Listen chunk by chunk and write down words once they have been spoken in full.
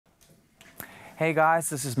Hey guys,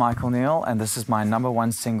 this is Neill, and this is my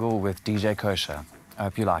 #1 single with DJ Cosh. I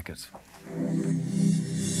hope you like it.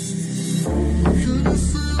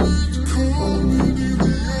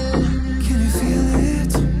 Can you feel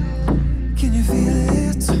it? Can you feel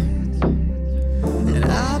it? And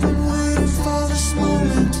I've been waiting for this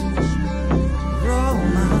moment all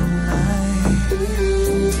my life.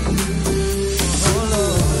 Oh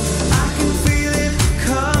Lord, I can feel it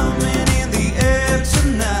coming in the air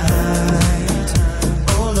tonight.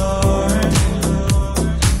 Oh Lord,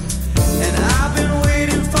 and I've been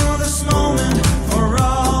waiting for this moment for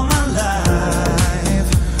all my life.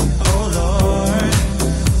 Oh Lord,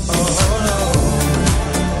 oh Lord.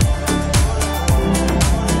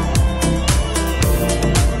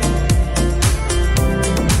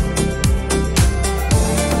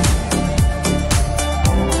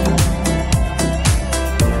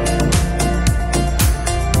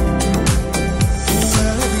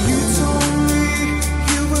 Wherever you told me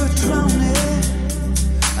you were drowning,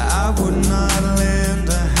 I would not lend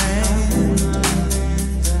a hand.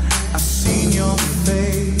 I've seen your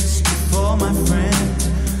face before, my friend,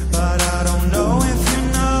 but I don't know if you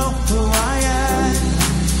know who I am.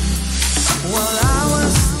 Well, I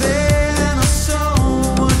was there and I saw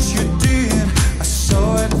what you did. I saw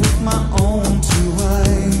it with my own two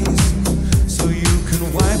eyes. So you can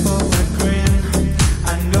wipe off that grin.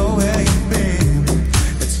 I know where you've been.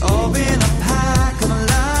 It's all been a pack of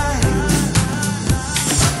lies.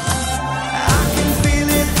 I can feel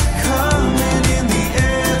it coming in the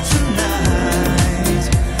air tonight.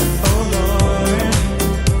 Oh Lord,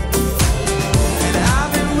 and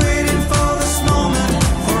I've been waiting for this moment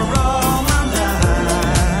for all my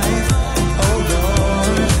life. Oh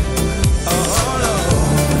Lord, oh Lord.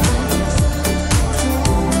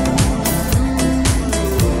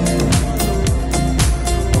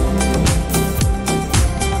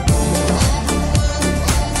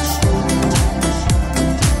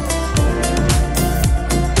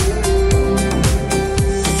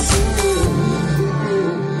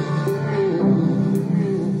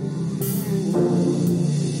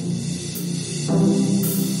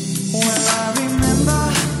 Well, I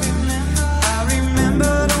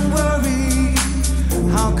remember, don't worry.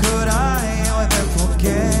 How could I ever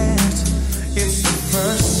forget? It's the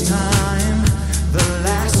first time, the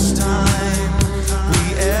last time we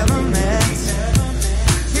ever met.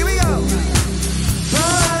 Here we go.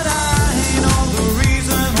 But I know the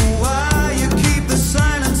reason why you keep the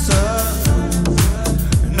silence up.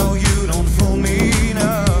 No, you don't fool me,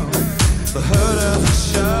 no. The hurt doesn't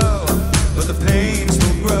show, but the pain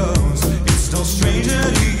still grows. It's no stranger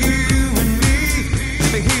to you and me.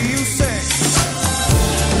 Let me hear you say,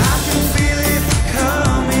 I can feel it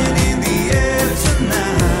coming in the air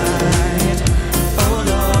tonight. Oh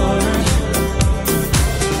Lord,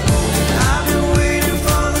 I've been waiting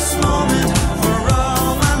for this moment for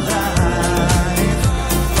all my life.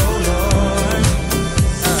 Oh Lord,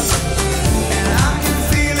 and I can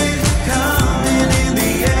feel it coming in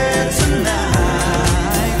the air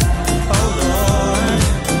tonight. Oh Lord,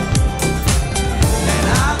 and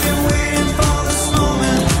I've been waiting for this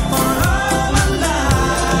moment for all my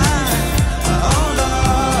life. Oh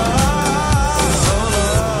Lord,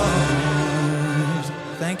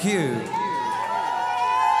 thank you.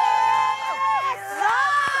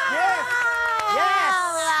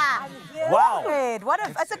 Wow!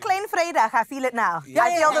 It's a clean Vrydag. I feel it now.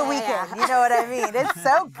 I feel the weekend. You know what I mean? It's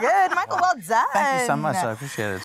so good. Michael, well done. Thank you so much, I appreciate it.